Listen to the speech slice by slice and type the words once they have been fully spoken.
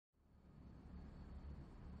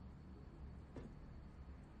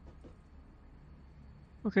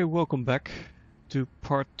Okay, welcome back to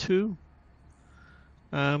part 2.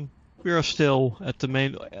 We are still at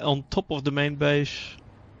the on top of the main base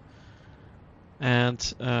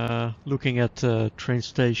and looking at the train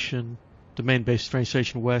station, the main base train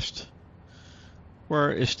station west,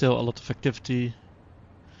 where is still a lot of activity,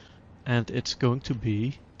 and it's going to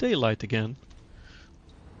be daylight again.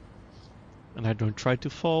 And I don't try to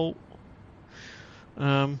fall.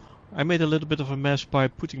 I made a little bit of a mess by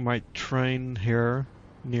putting my train here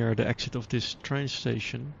near the exit of this train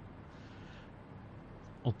station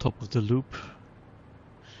on top of the loop,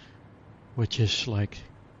 which is like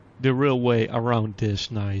the railway around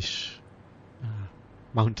this nice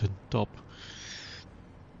mountain top.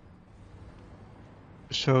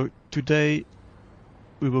 So today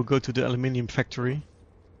we will go to the aluminium factory,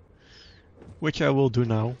 which I will do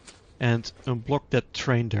now, and unblock that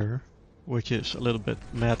train there, which is a little bit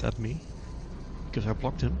mad at me because I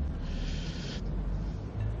blocked him.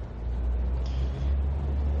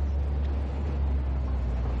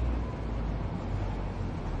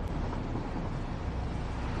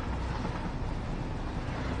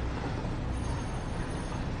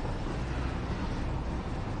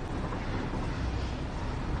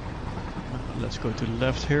 Let's go to the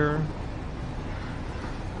left here.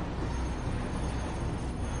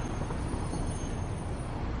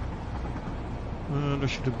 There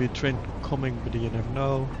should be a train coming, but you never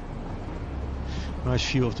know. Nice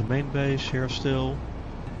view of the main base here still.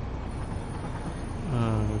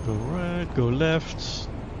 Go right, go left.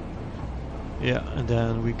 Yeah, and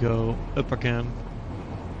then we go up again.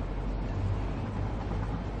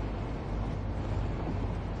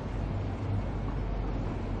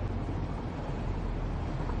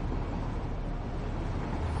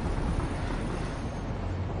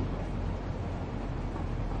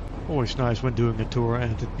 Always nice when doing a tour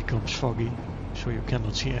and it becomes foggy, so you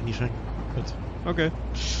cannot see anything, but okay.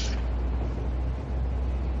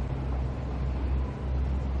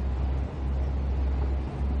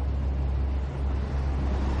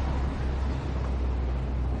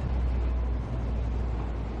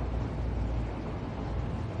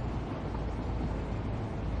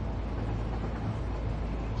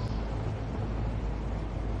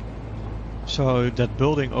 So that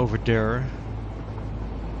building over there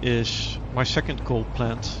is my second coal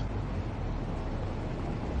plant.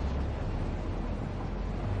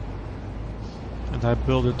 And I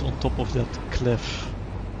built it on top of that cliff,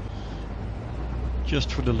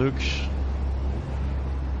 just for the looks.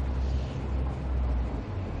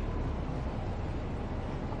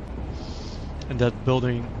 And that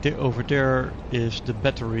building over there is the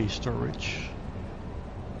battery storage.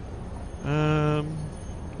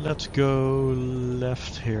 Let's go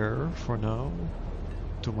left here for now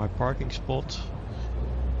to my parking spot.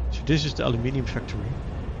 So this is the aluminium factory.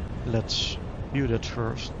 Let's view that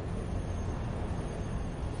first.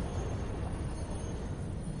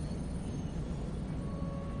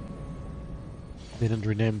 Didn't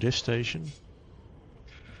rename this station.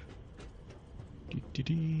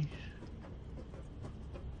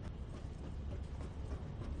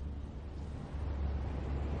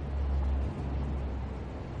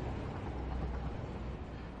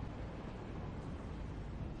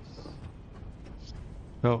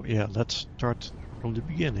 Oh yeah, let's start from the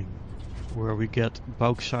beginning, where we get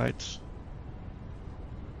bauxite.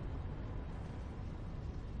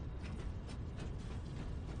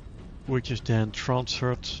 Which is then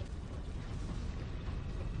transferred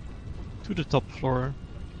to the top floor.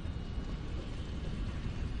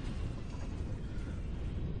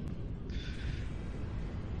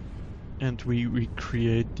 And we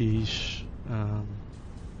recreate these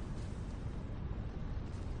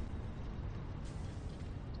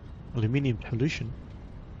aluminium solution,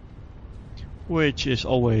 which is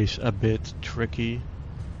always a bit tricky.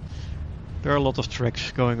 There are a lot of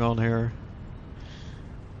tricks going on here,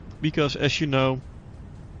 because as you know,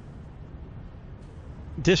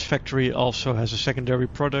 this factory also has a secondary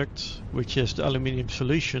product, which is the aluminium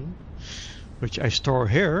solution, which I store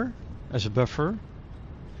here as a buffer.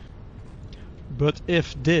 But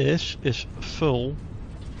if this is full,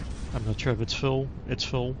 I'm not sure if it's full, it's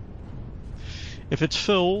full. If it's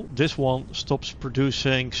full, this one stops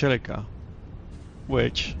producing silica,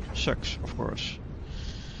 which sucks, of course.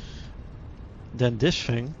 Then this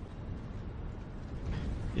thing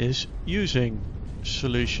is using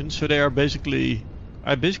solutions, so they are basically,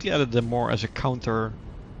 I basically added them more as a counter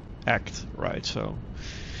act, right? So,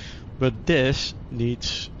 but this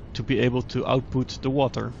needs to be able to output the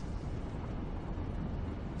water.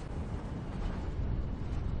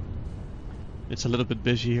 It's a little bit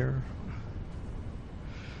busy here.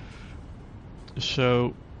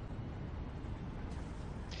 So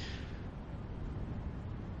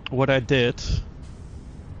what I did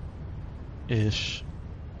is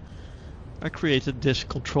I created this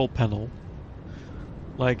control panel,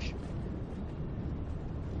 like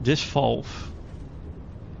this valve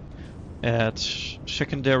at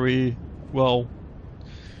secondary, well,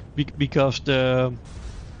 because the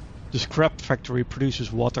scrap factory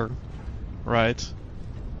produces water, right?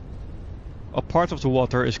 A part of the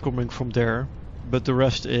water is coming from there, but the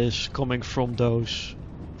rest is coming from those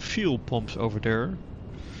fuel pumps over there.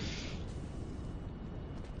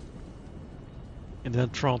 And then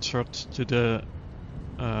transferred to the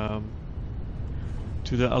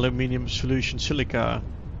aluminium solution silica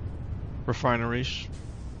refineries.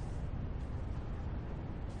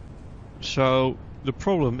 So the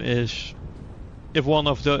problem is, if one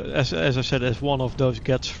of the, as I said, if one of those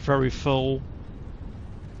gets very full,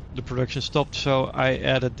 the production stopped. So I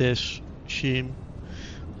added this machine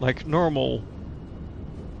like normal.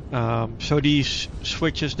 So these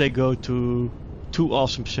switches, they go to two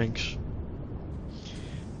awesome sinks.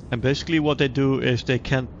 And basically what they do is they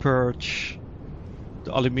can purge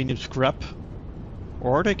the aluminium scrap,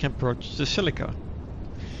 or they can purge the silica.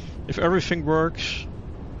 If everything works,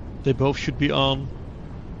 they both should be on,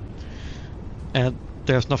 and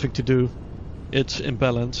there's nothing to do. It's in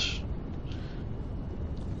balance.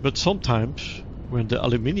 But sometimes when the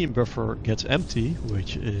aluminium buffer gets empty,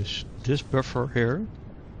 which is this buffer here,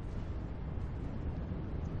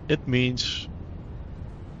 it means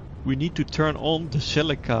we need to turn on the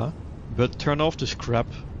silica but turn off the scrap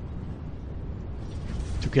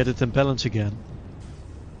to get it in balance again,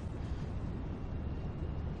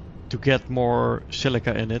 to get more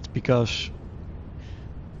silica in it, because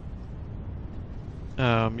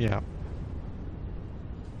yeah.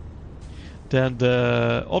 Then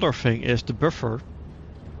the other thing is the buffer.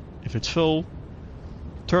 If it's full,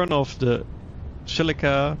 turn off the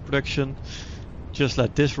silica production, just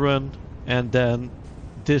let this run, and then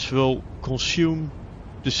this will consume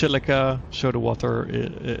the silica, so the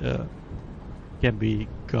water can be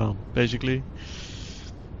gone, basically.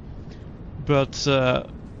 But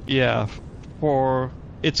yeah,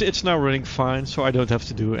 it's now running fine, so I don't have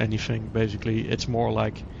to do anything. Basically, it's more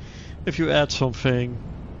like if you add something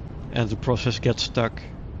and the process gets stuck,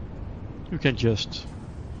 you can just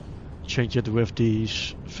change it with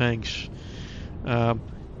these things.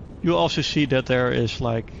 You'll also see that there is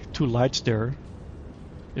like two lights there.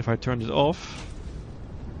 If I turn it off,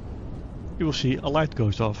 you will see a light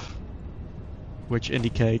goes off, which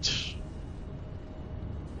indicates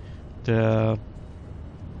the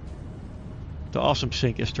awesome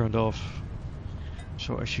sink is turned off.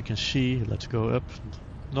 So as you can see, let's go up.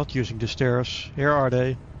 Not using the stairs. Here are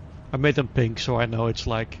they. I made them pink, so I know it's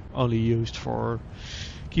like only used for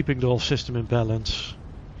keeping the whole system in balance.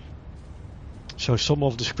 So some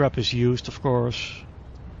of the scrap is used, of course,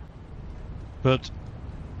 but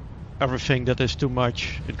everything that is too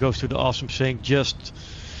much, it goes to the awesome sink, just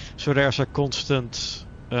so there's a constant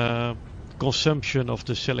consumption of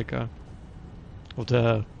the silica, of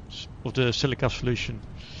the silica solution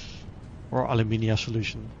or alumina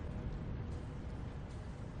solution.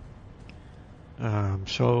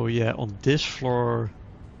 So yeah, on this floor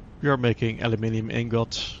we are making aluminium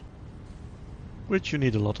ingots, which you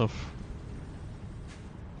need a lot of.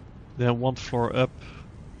 Then one floor up,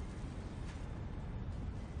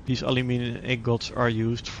 these aluminium ingots are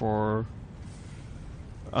used for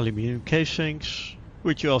aluminium casings,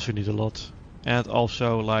 which you also need a lot. And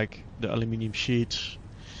also like the aluminium sheets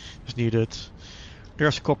is needed.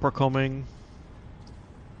 There's copper coming.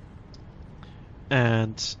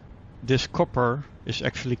 And this copper is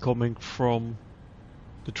actually coming from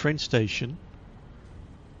the train station,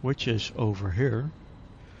 which is over here.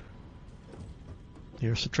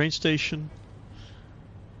 Here's the train station.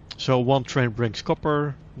 So one train brings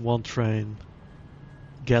copper, one train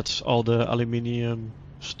gets all the aluminium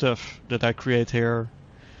stuff that I create here,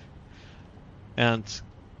 and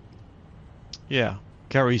yeah,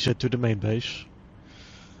 carries it to the main base.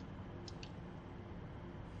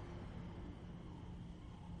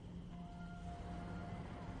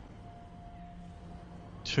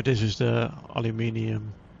 So this is the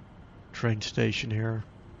aluminium train station here.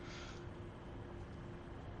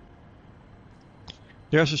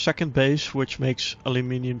 There's a second base which makes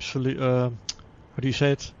aluminium how do you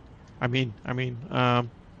say it?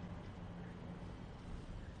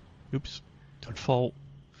 Oops, don't fall.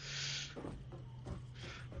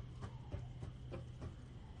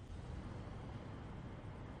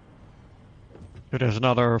 So there's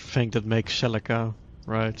another thing that makes silica,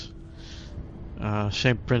 right?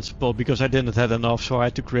 Same principle, because I didn't have enough, so I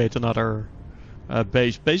had to create another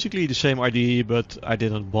base. Basically the same idea, but I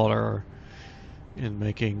didn't bother in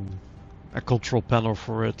making a control panel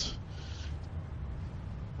for it.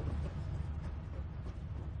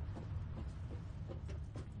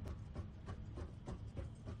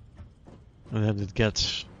 And then it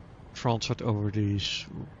gets transferred over these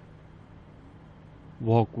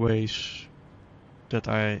walkways that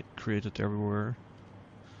I created everywhere.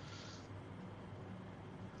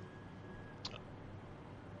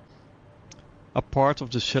 A part of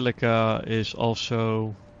the silica is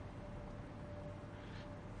also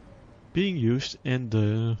being used in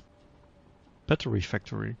the battery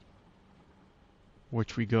factory,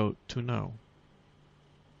 which we go to now.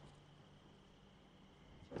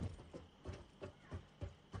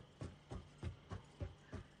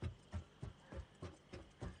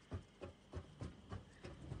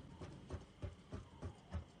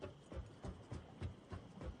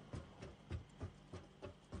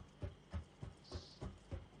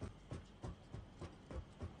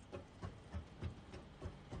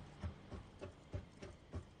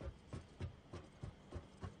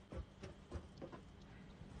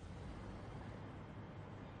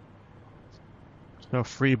 So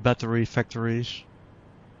 3 battery factories.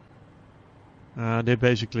 They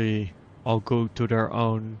basically all go to their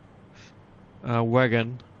own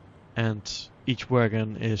wagon, and each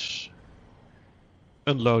wagon is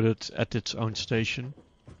unloaded at its own station.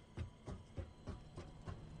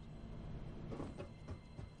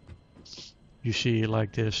 You see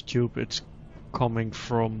like this tube, it's coming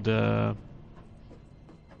from the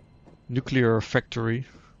nuclear factory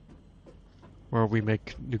where we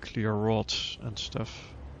make nuclear rods and stuff.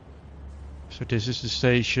 So this is the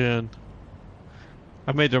station.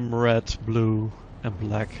 I made them red, blue and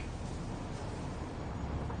black.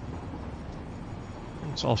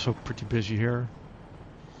 It's also pretty busy here.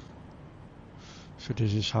 So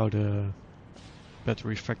this is how the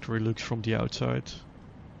battery factory looks from the outside.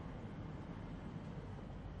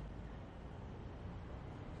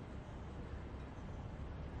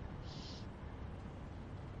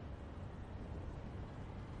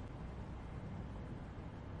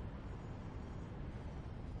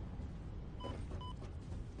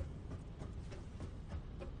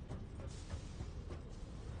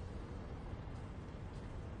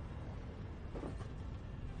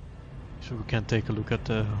 So we can take a look at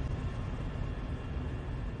the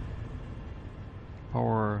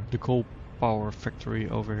coal power factory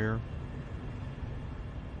over here.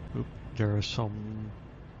 Oop, there is some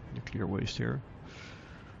nuclear waste here.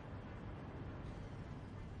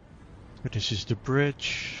 But this is the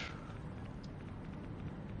bridge.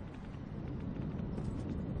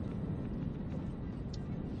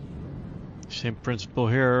 Same principle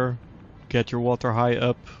here. Get your water high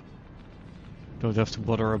up. Don't have to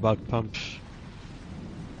bother about pumps.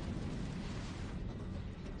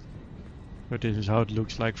 But this is how it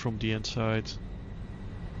looks like from the inside.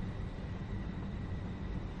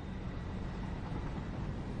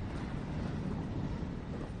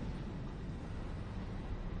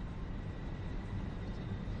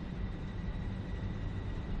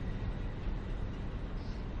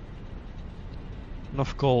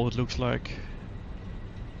 Enough coal, it looks like.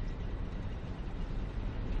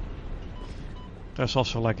 There's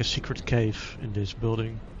also like a secret cave in this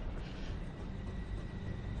building.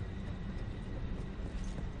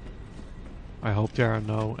 I hope there are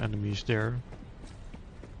no enemies there.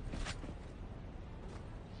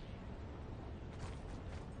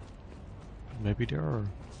 Maybe there are.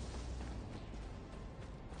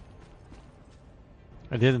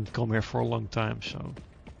 I didn't come here for a long time, so...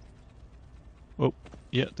 Oh,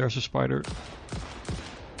 yeah, there's a spider.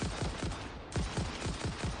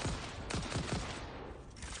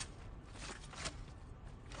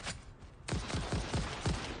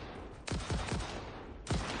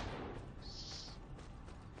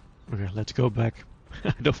 Okay, let's go back.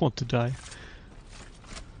 I don't want to die.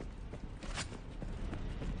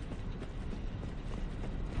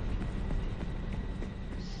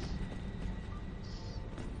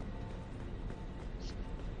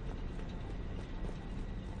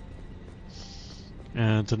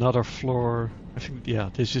 And another floor. I think, yeah,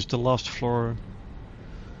 this is the last floor.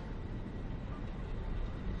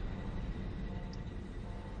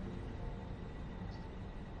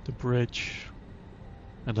 The bridge.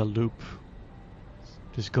 And a loop.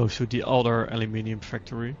 This goes to the other aluminium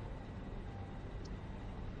factory.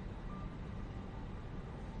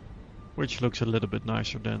 Which looks a little bit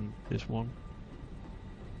nicer than this one.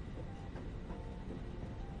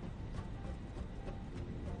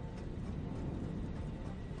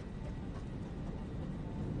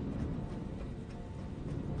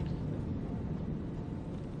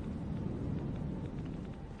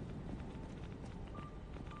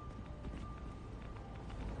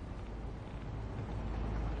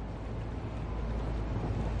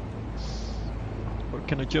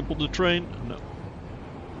 Can I jump on the train? No.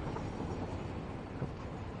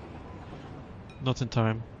 Not in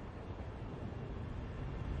time.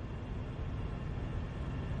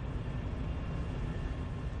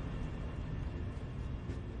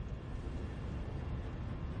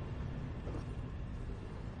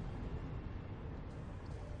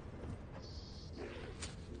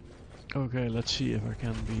 Okay, let's see if I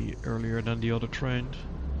can be earlier than the other train.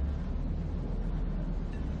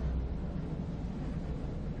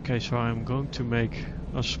 Okay, so I'm going to make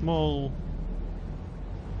a small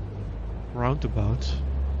roundabout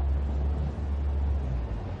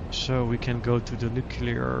so we can go to the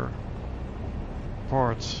nuclear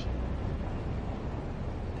part.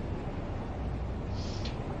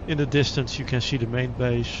 In the distance you can see the main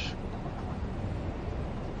base.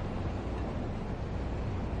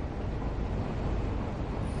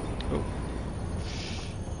 Oh.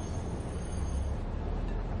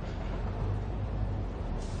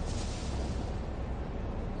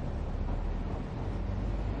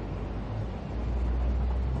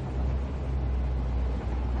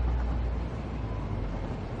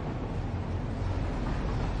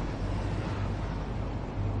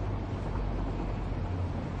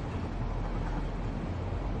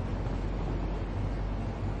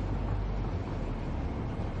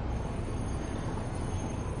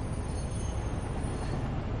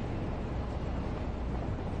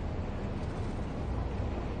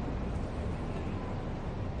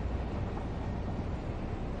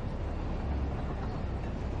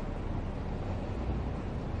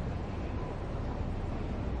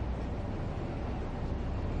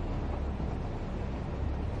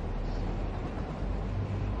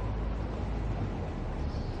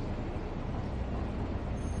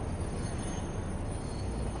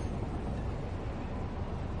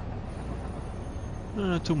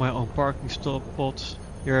 To my own parking spot.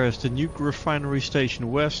 Here is the Nuke refinery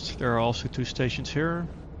station west. There are also 2 stations here.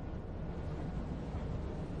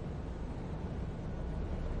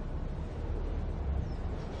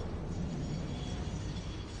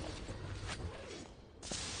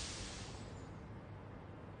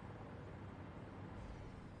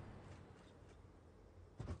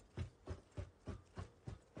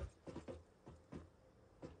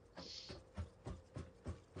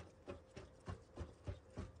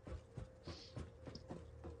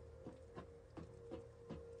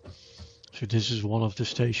 So this is one of the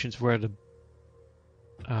stations where the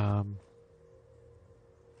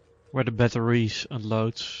batteries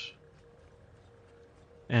unloads,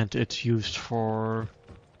 and it's used for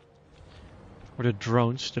the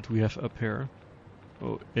drones that we have up here.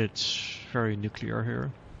 Oh, it's very nuclear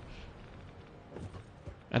here,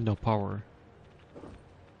 and no power.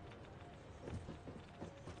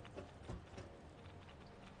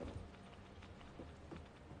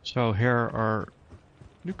 So here are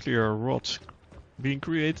nuclear rods being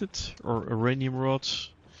created, or uranium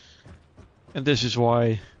rods, and this is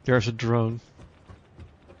why there's a drone.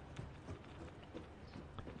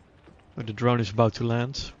 But the drone is about to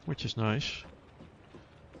land, which is nice.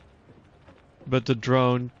 But the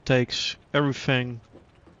drone takes everything,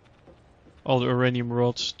 all the uranium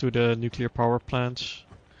rods, to the nuclear power plants,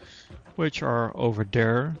 which are over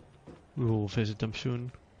there. We will visit them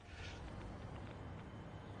soon.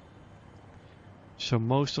 So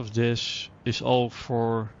most of this is all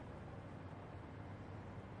for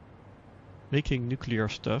making nuclear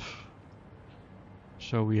stuff.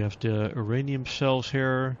 So we have the uranium cells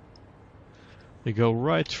here. They go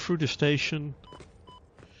right through the station.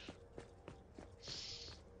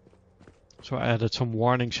 So I added some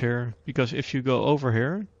warnings here, because if you go over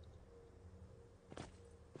here,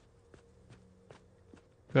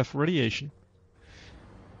 you have radiation.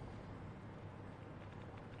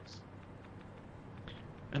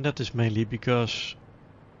 And that is mainly because,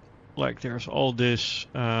 like, there's all this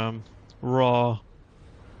raw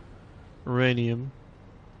uranium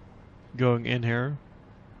going in here,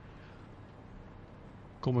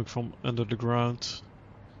 coming from under the ground.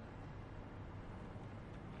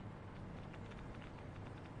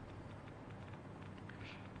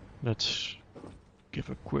 Let's give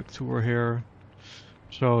a quick tour here.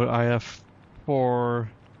 So I have 4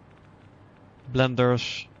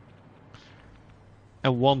 blenders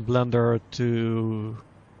and 1 blender to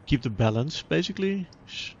keep the balance, basically.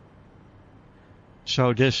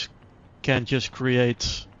 So this can just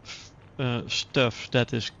create stuff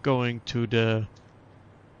that is going to the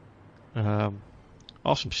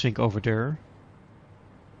awesome sink over there.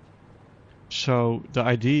 So the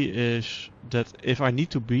idea is that if I need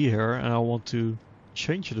to be here and I want to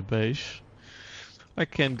change the base, I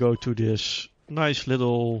can go to this nice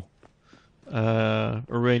little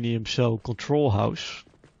uranium cell control house,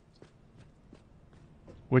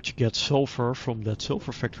 which gets sulfur from that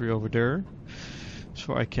sulfur factory over there.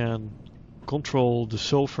 So I can control the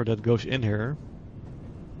sulfur that goes in here.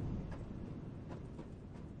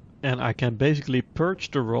 And I can basically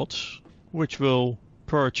purge the rods, which will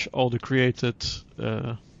purge all the created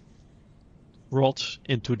rods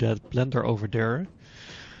into that blender over there.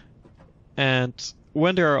 And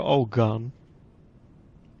when they are all gone,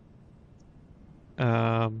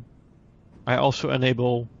 I also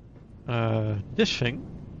enable this thing.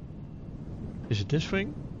 Is it this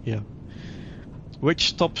thing? Yeah. Which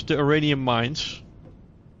stops the uranium mines.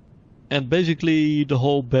 And basically the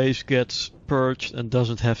whole base gets purged and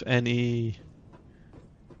doesn't have any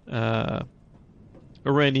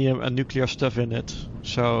uranium and nuclear stuff in it.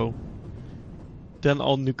 So then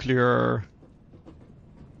all nuclear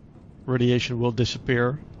radiation will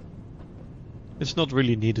disappear. It's not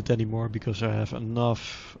really needed anymore because I have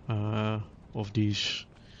enough of these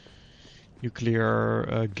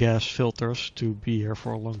nuclear gas filters to be here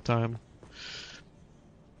for a long time.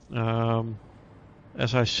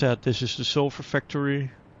 As I said, this is the sulfur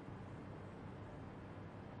factory.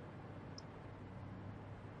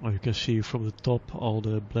 Oh, you can see from the top all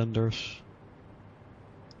the blenders.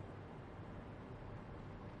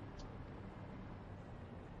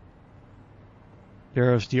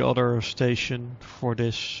 There's the other station for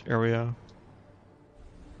this area.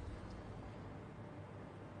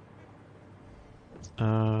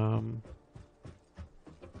 And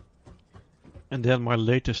then my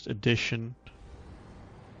latest addition.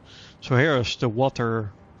 So here is the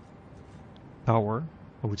water tower,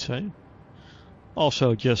 I would say.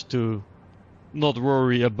 Also just to not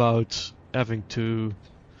worry about having to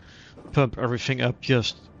pump everything up,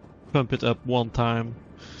 just pump it up one time.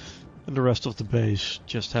 And the rest of the base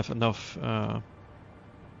just have enough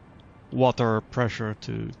water pressure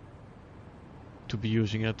to be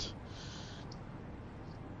using it.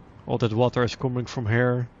 All that water is coming from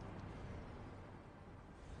here.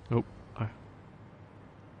 Oh,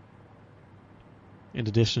 in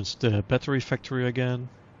the distance the battery factory again.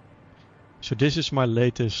 So this is my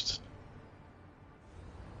latest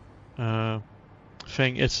thing.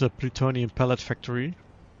 It's a plutonium pellet factory.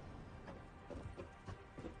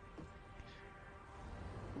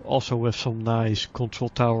 Also with some nice control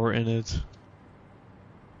tower in it.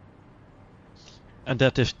 And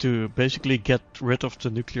that is to basically get rid of the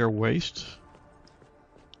nuclear waste.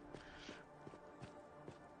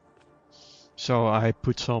 So I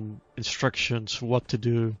put some instructions what to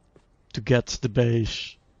do to get the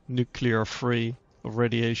base nuclear free of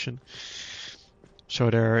radiation.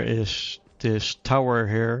 So there is this tower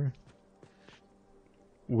here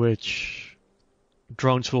which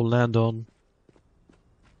drones will land on.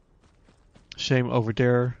 Same over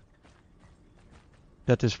there.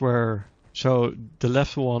 That is where, so the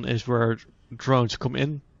left one is where drones come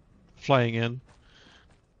in, flying in,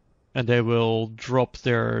 and they will drop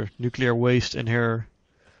their nuclear waste in here.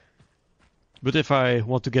 But if I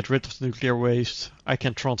want to get rid of the nuclear waste, I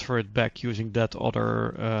can transfer it back using that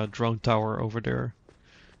other drone tower over there.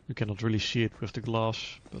 You cannot really see it with the glass,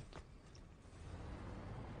 but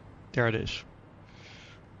there it is.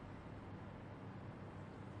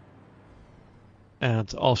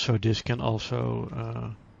 And also this can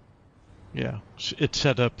also, yeah, it's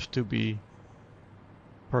set up to be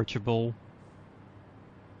purgeable.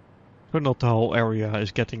 So not the whole area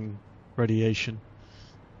is getting radiation.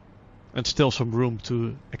 And still some room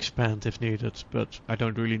to expand if needed, but I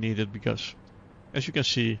don't really need it because, as you can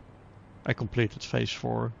see, I completed phase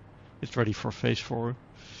 4. It's ready for phase 4.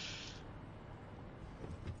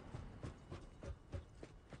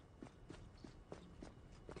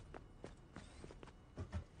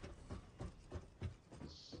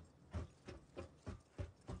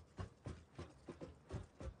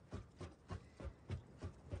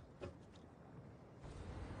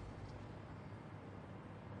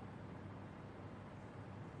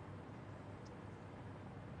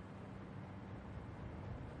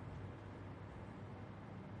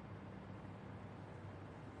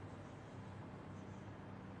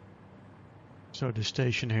 So the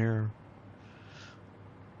station here,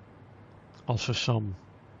 also some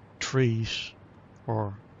trees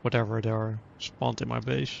or whatever they are spawned in my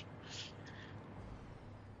base.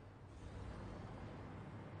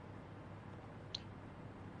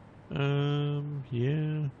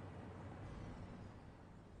 Yeah.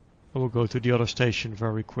 I will go to the other station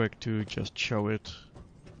very quick to just show it.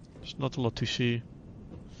 There's not a lot to see.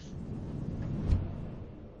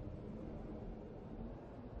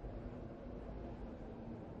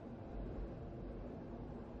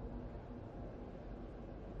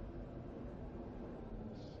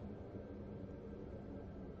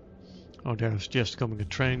 Oh, there's just coming a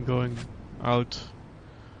train going out.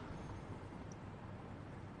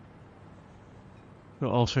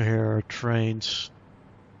 You'll also hear trains.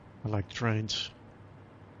 I like trains.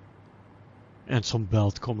 And some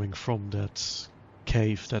belt coming from that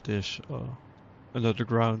cave that is under the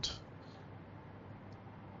ground.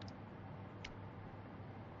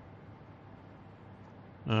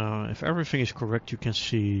 If everything is correct, you can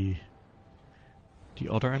see the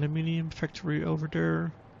other aluminium factory over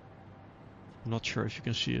there. I'm not sure if you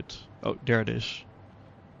can see it. Oh, there it is.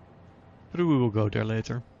 But we will go there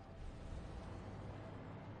later.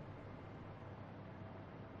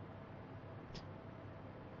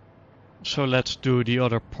 So let's do the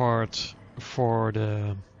other part for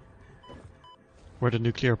the where the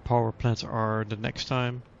nuclear power plants are the next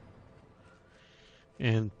time.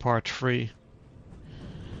 In part 3.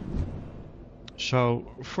 So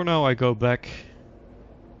for now I go back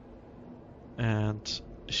and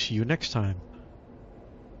see you next time.